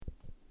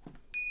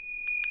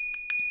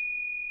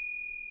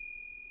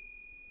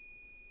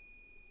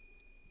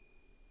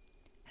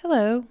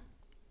Hello.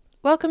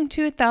 Welcome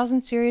to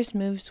 1,000 Serious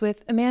Moves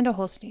with Amanda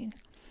Holstein.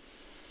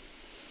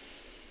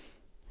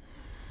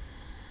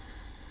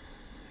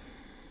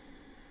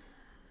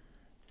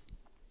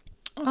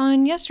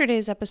 On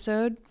yesterday's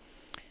episode,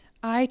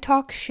 I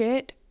talk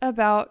shit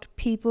about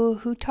people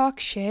who talk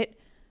shit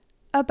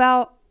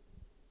about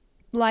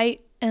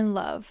light and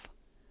love.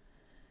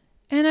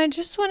 And I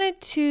just wanted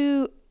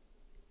to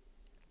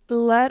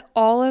let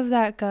all of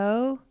that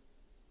go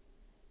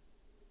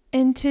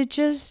and to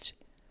just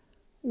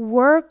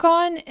work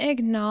on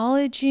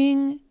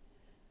acknowledging,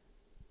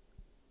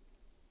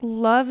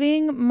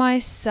 loving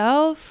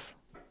myself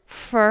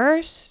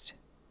first,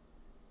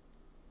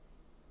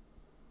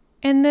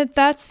 and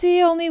that's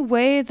the only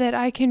way that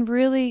I can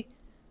really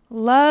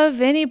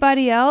love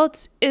anybody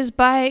else is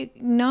by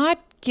not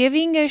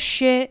giving a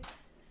shit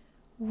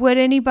what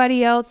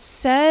anybody else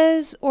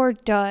says or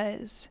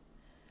does.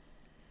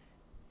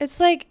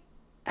 It's like,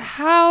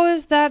 how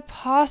is that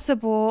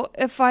possible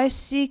if I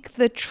seek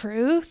the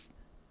truth?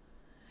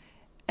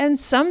 And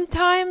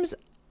sometimes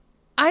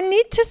I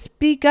need to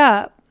speak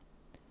up.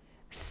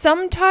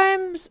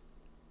 Sometimes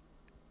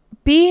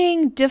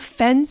being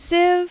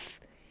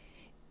defensive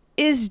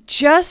is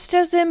just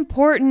as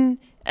important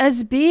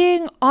as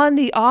being on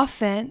the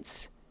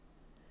offense.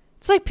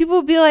 It's like people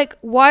will be like,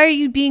 why are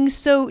you being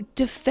so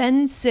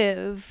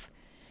defensive?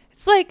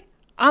 It's like,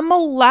 I'm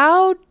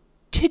allowed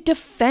to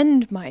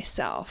defend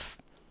myself.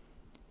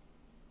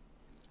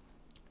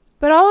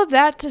 But all of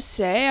that to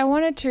say, I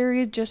wanted to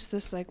read just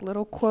this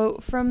little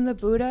quote from the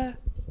Buddha.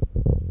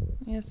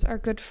 Yes, our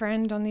good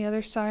friend on the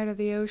other side of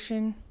the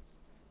ocean,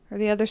 or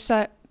the other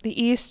side,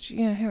 the east.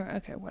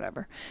 Okay,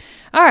 whatever.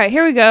 All right,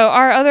 here we go.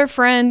 Our other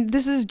friend,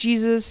 this is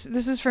Jesus.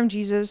 This is from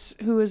Jesus,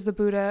 who is the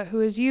Buddha, who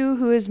is you,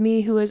 who is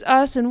me, who is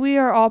us, and we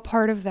are all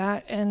part of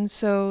that. And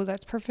so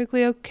that's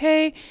perfectly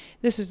okay.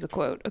 This is the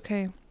quote,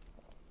 okay?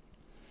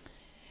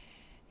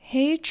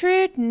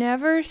 Hatred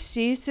never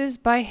ceases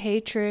by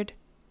hatred,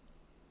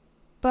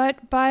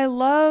 but by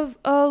love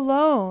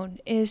alone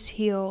is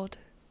healed.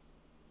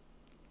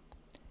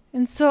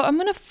 And so I'm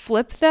going to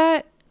flip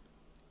that,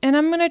 and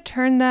I'm going to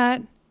turn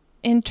that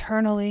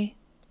internally.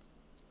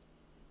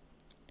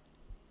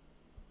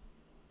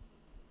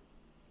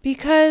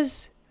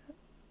 Because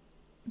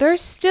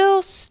there's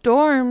still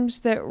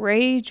storms that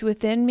rage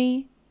within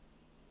me,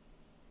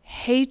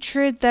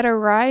 hatred that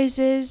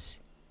arises,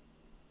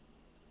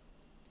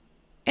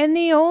 and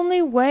the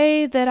only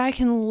way that I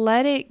can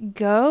let it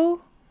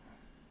go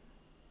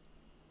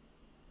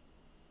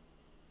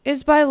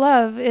is by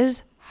love,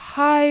 is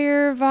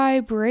higher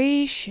vibrations.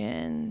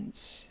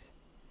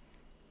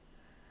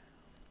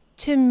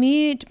 To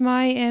meet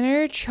my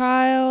inner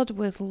child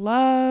with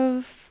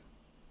love.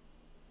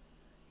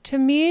 To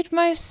meet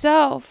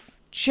myself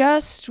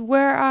just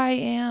where I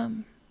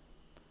am.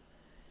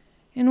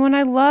 And when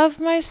I love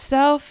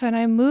myself and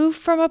I move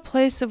from a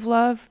place of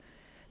love,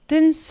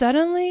 then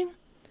suddenly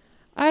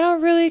I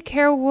don't really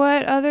care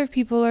what other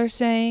people are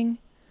saying,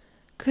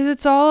 'cause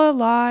it's all a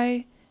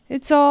lie.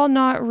 It's all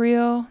not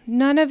real.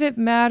 None of it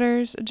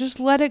matters. Just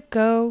let it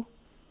go.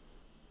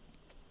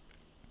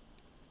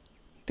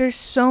 There's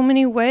so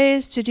many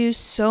ways to do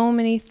so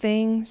many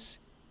things.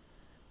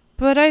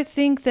 But I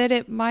think that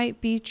it might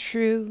be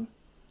true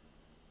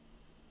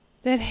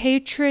that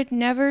hatred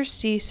never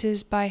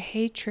ceases by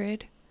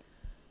hatred,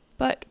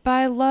 but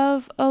by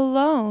love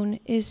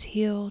alone is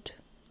healed.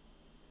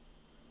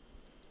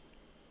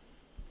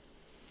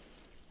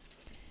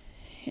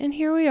 And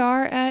here we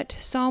are at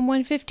Psalm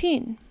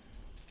 115.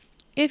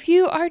 If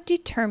you are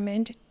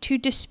determined to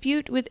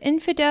dispute with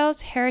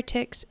infidels,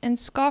 heretics, and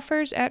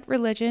scoffers at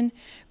religion,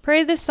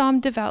 pray the psalm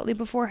devoutly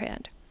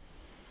beforehand.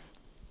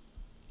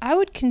 I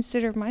would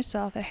consider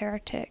myself a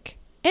heretic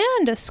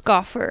and a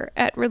scoffer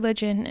at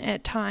religion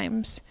at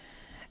times.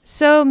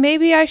 So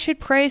maybe I should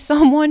pray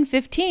Psalm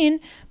 115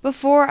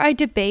 before I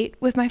debate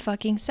with my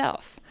fucking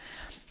self.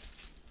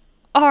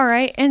 All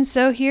right, and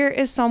so here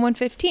is Psalm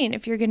 115.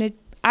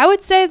 I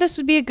would say this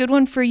would be a good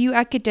one for you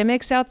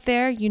academics out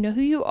there. You know who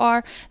you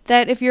are.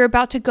 That if you're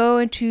about to go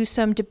into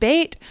some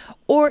debate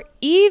or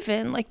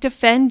even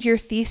defend your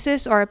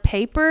thesis or a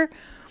paper,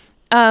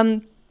 I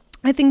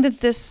think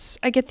that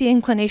I get the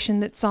inclination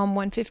that Psalm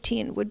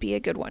 115 would be a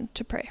good one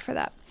to pray for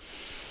that.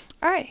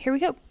 All right, here we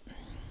go.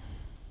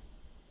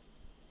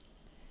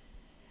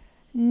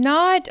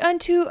 Not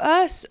unto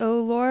us, O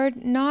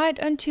Lord,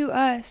 not unto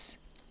us,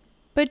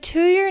 but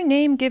to your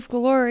name give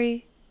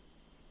glory,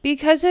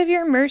 because of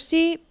your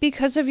mercy,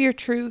 because of your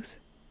truth.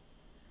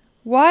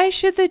 Why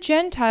should the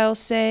Gentiles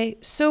say,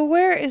 so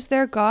where is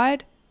their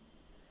God?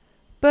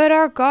 But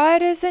our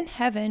God is in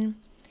heaven.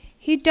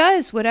 He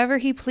does whatever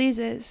he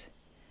pleases.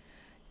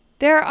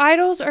 Their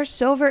idols are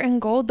silver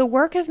and gold, the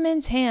work of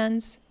men's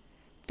hands.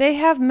 They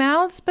have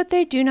mouths, but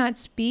they do not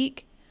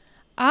speak.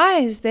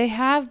 Eyes they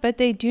have, but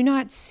they do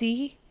not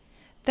see.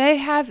 They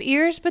have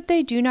ears, but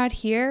they do not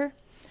hear.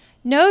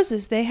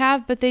 Noses they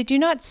have, but they do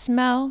not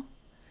smell.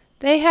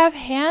 They have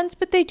hands,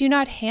 but they do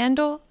not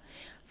handle.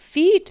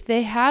 Feet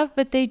they have,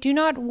 but they do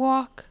not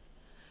walk.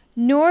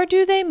 Nor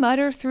do they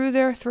mutter through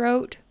their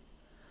throat.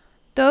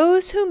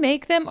 Those who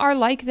make them are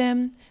like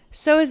them,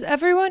 so is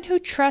everyone who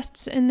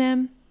trusts in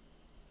them.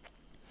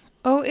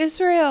 O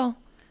Israel,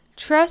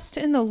 trust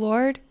in the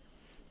Lord.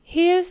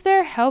 He is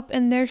their help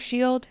and their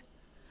shield.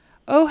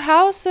 O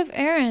house of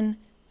Aaron,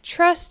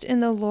 trust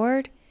in the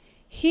Lord.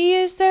 He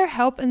is their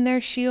help and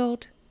their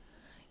shield.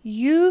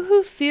 You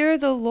who fear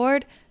the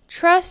Lord,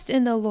 trust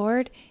in the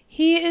Lord.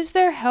 He is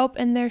their help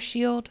and their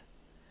shield.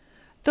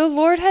 The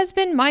Lord has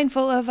been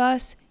mindful of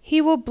us. He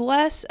will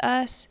bless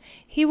us.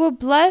 He will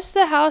bless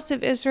the house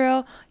of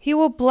Israel. He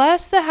will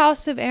bless the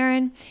house of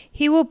Aaron.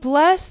 He will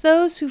bless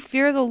those who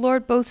fear the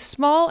Lord, both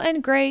small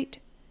and great.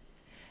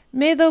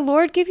 May the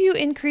Lord give you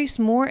increase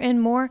more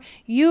and more,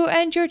 you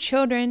and your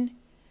children.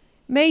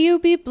 May you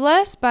be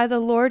blessed by the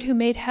Lord who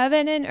made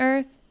heaven and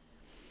earth.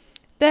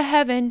 The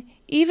heaven,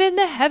 even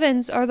the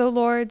heavens, are the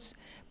Lord's,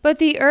 but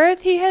the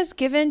earth he has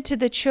given to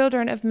the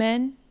children of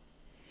men.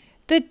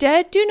 The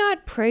dead do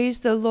not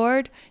praise the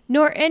Lord,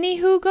 nor any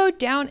who go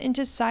down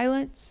into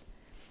silence.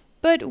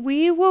 But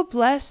we will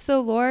bless the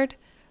Lord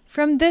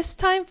from this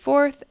time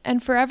forth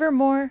and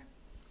forevermore.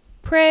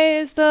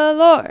 Praise the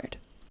Lord.